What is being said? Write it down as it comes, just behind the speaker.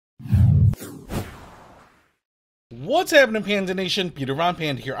What's happening, Panda Nation? Peter Von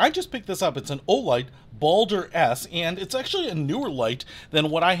Panda here. I just picked this up. It's an OLIGHT Baldr S, and it's actually a newer light than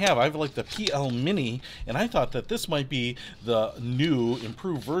what I have. I have like the PL Mini, and I thought that this might be the new,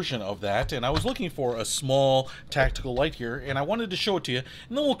 improved version of that. And I was looking for a small tactical light here, and I wanted to show it to you,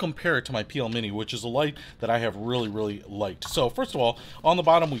 and then we'll compare it to my PL Mini, which is a light that I have really liked. So first of all, on the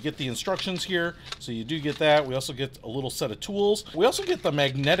bottom we get the instructions here, so you do get that. We also get a little set of tools. We also get the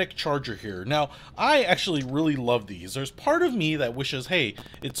magnetic charger here. Now, I actually really love these. There's part of me that wishes, hey,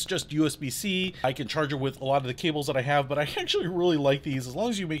 it's just USB-C. I can charge it with a lot of the cables that I have, but I actually really like these as long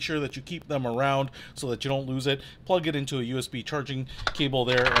as you make sure that you keep them around so that you don't lose it. Plug it into a USB charging cable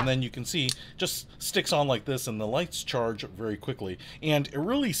there, and then you can see just sticks on like this, and the lights charge very quickly. And it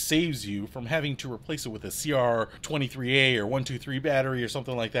really saves you from having to replace it with a CR23A or 123 battery or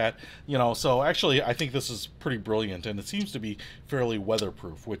something like that. You know, so actually I think this is pretty brilliant, and it seems to be fairly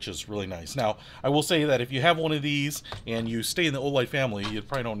weatherproof, which is really nice. Now, I will say that if you have one of these and you stay in the OLIGHT family, you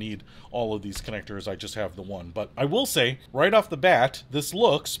probably don't need all of these connectors. I just have the one. But I will say, right off the bat, this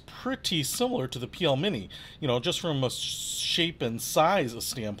looks pretty similar to the PL Mini, you know, just from a shape and size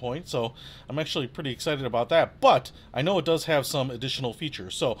standpoint. So I'm actually pretty excited about that. But I know it does have some additional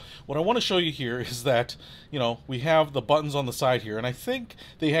features. So what I want to show you here is that, you know, we have the buttons on the side here, and I think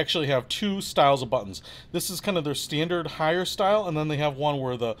they actually have two styles of buttons. This is kind of their standard higher style, and then they have one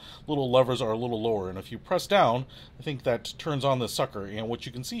where the little levers are a little lower. And if you press down, I think that turns on this sucker. And what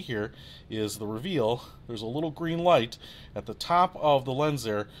you can see here is the reveal. There's a little green light at the top of the lens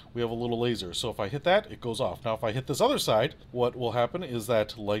there. We have a little laser. So if I hit that, it goes off. Now if I hit this other side, what will happen is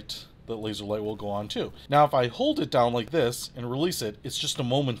that the laser light will go on too. Now if I hold it down like this and release it, it's just a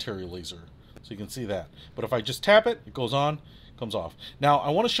momentary laser. So you can see that. But if I just tap it, it goes on, comes off. Now I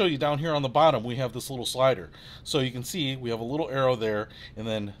want to show you down here on the bottom, we have this little slider. So you can see we have a little arrow there and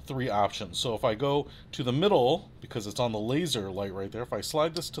then three options. So if I go to the middle, because it's on the laser light right there, if I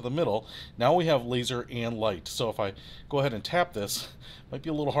slide this to the middle, now we have laser and light. So if I go ahead and tap this, might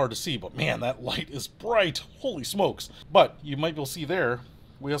be a little hard to see, but man, that light is bright. Holy smokes. But you might be able to see there,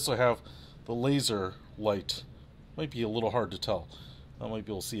 we also have the laser light. Might be a little hard to tell. I might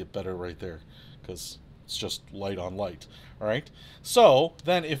be able to see it better right there because it's just light on light. All right, so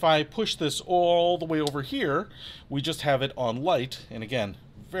then if I push this all the way over here, we just have it on light, and again,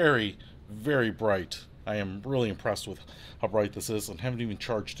 very bright. I am really impressed with how bright this is, and haven't even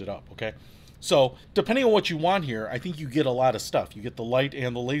charged it up. Okay, so depending on what you want here, I think you get a lot of stuff. You get the light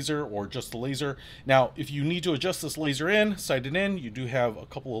and the laser, or just the laser. Now if you need to adjust this laser in, sight it in, you do have a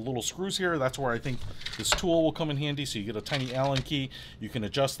couple of little screws here. That's where I think this tool will come in handy. So you get a tiny Allen key, you can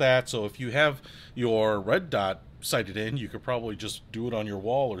adjust that. So if you have your red dot sighted in, you could probably just do it on your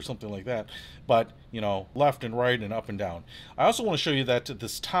wall or something like that. But you know, left and right and up and down. I also want to show you that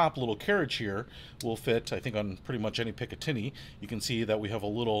this top little carriage here will fit, I think, on pretty much any Picatinny. You can see that we have a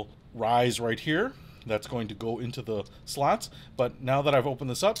little rise right here that's going to go into the slots. But now that I've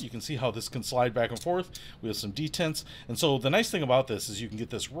opened this up, you can see how this can slide back and forth. We have some detents, and so the nice thing about this is you can get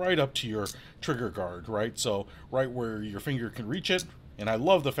this right up to your trigger guard, right? So right where your finger can reach it. And I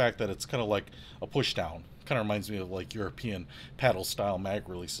love the fact that it's kind of like a push down. Kind of reminds me of like European paddle style mag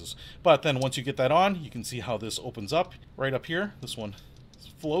releases. But then once you get that on, you can see how this opens up right up here. This one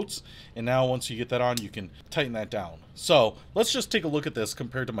floats, and now once you get that on, you can tighten that down. So let's just take a look at this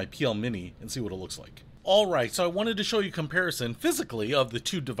compared to my PL Mini and see what it looks like. Alright, so I wanted to show you a comparison physically of the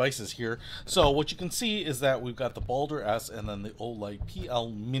two devices here. So what you can see is that we've got the Baldr S and then the OLIGHT PL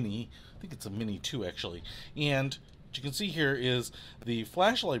Mini. I think it's a Mini 2 actually. And what you can see here is the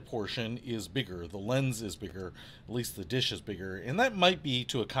flashlight portion is bigger, the lens is bigger, at least the dish is bigger, and that might be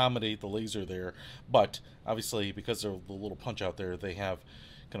to accommodate the laser there, but obviously because of the little punch out there, they have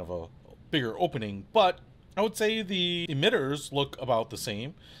kind of a bigger opening. But I would say the emitters look about the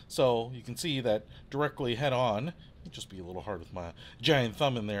same, so you can see that directly head on, just be a little hard with my giant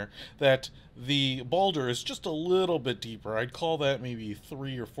thumb in there, that the Baldr is just a little bit deeper. I'd call that maybe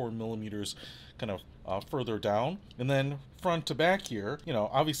 3 or 4 millimeters kind of further down. And then front to back here, you know,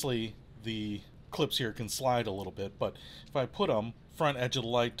 obviously the clips here can slide a little bit, but if I put them front edge of the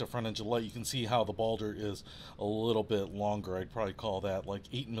light to front edge of the light, you can see how the Baldr is a little bit longer. I'd probably call that like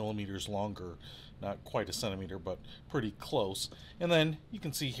 8 millimeters longer. Not quite a centimeter, but pretty close. And then you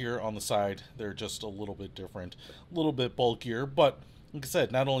can see here on the side, they're just a little bit different, a little bit bulkier. But like I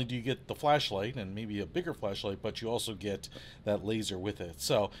said, not only do you get the flashlight and maybe a bigger flashlight, but you also get that laser with it.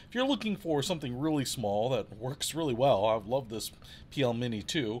 So if you're looking for something really small that works really well, I love this PL Mini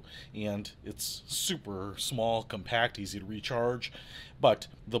too, and it's super small, compact, easy to recharge. But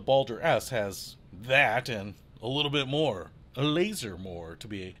the Baldr S has that and a little bit more. A laser more to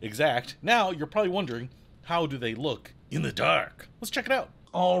be exact. Now you're probably wondering, how do they look in the dark? Let's check it out.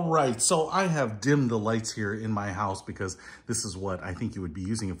 All right, so I have dimmed the lights here in my house because this is what I think you would be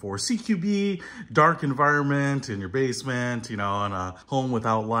using it for. CQB, dark environment in your basement, you know, in a home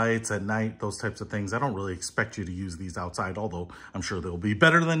without lights at night, those types of things. I don't really expect you to use these outside, although I'm sure they'll be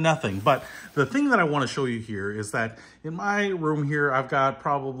better than nothing. But the thing that I want to show you here is that in my room here, I've got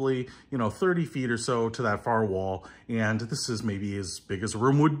probably, you know, 30 feet or so to that far wall, and this is maybe as big as a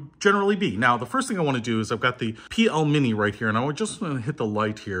room would generally be. Now, the first thing I want to do is I've got the PL Mini right here, and I just want to hit the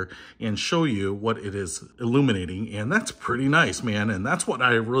light here and show you what it is illuminating, and that's pretty nice, man. And that's what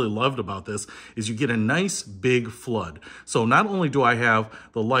I really loved about this, is you get a nice big flood. So not only do I have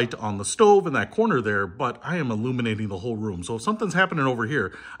the light on the stove in that corner there, but I am illuminating the whole room. So if something's happening over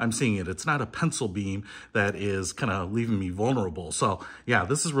here, I'm seeing it. It's not a pencil beam that is kind of leaving me vulnerable. So yeah,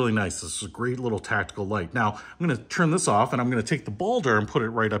 this is really nice. This is a great little tactical light. Now I'm going to turn this off, and I'm going to take the Baldr and put it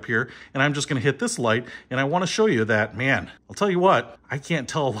right up here, and I'm just going to hit this light, and I want to show you that, man, I'll tell you what, I can't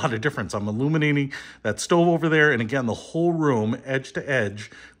tell a lot of difference. I'm illuminating that stove over there, and again, the whole room, edge to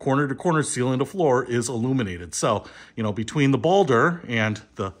edge, corner to corner, ceiling to floor, is illuminated. So, you know, between the Baldr and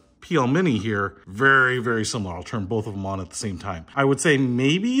the PL Mini here, very, very similar. I'll turn both of them on at the same time. I would say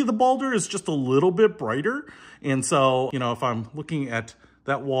maybe the Baldr is just a little bit brighter, and so, you know, if I'm looking at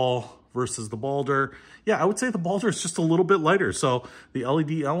that wall versus the Baldr, yeah, I would say the Baldr is just a little bit lighter. So the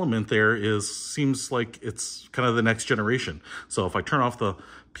LED element there seems like it's kind of the next generation. So if I turn off the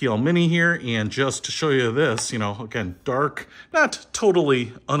PL Mini here, and just to show you this, you know, again, dark, not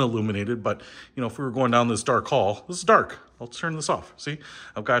totally unilluminated, but, you know, if we were going down this dark hall, this is dark. Let's turn this off. See,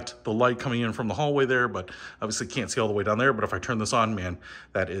 I've got the light coming in from the hallway there, but obviously can't see all the way down there. But if I turn this on, man,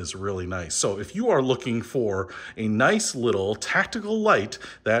 that is really nice. So if you are looking for a nice little tactical light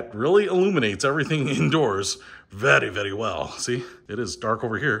that really illuminates everything indoors very, very well, see, it is dark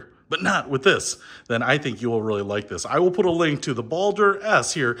over here, but not with this, then I think you will really like this. I will put a link to the Baldr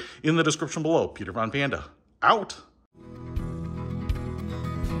S here in the description below. Peter Von Panda, out.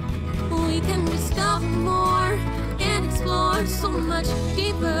 We can discover more and explore so much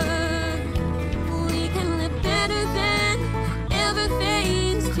deeper.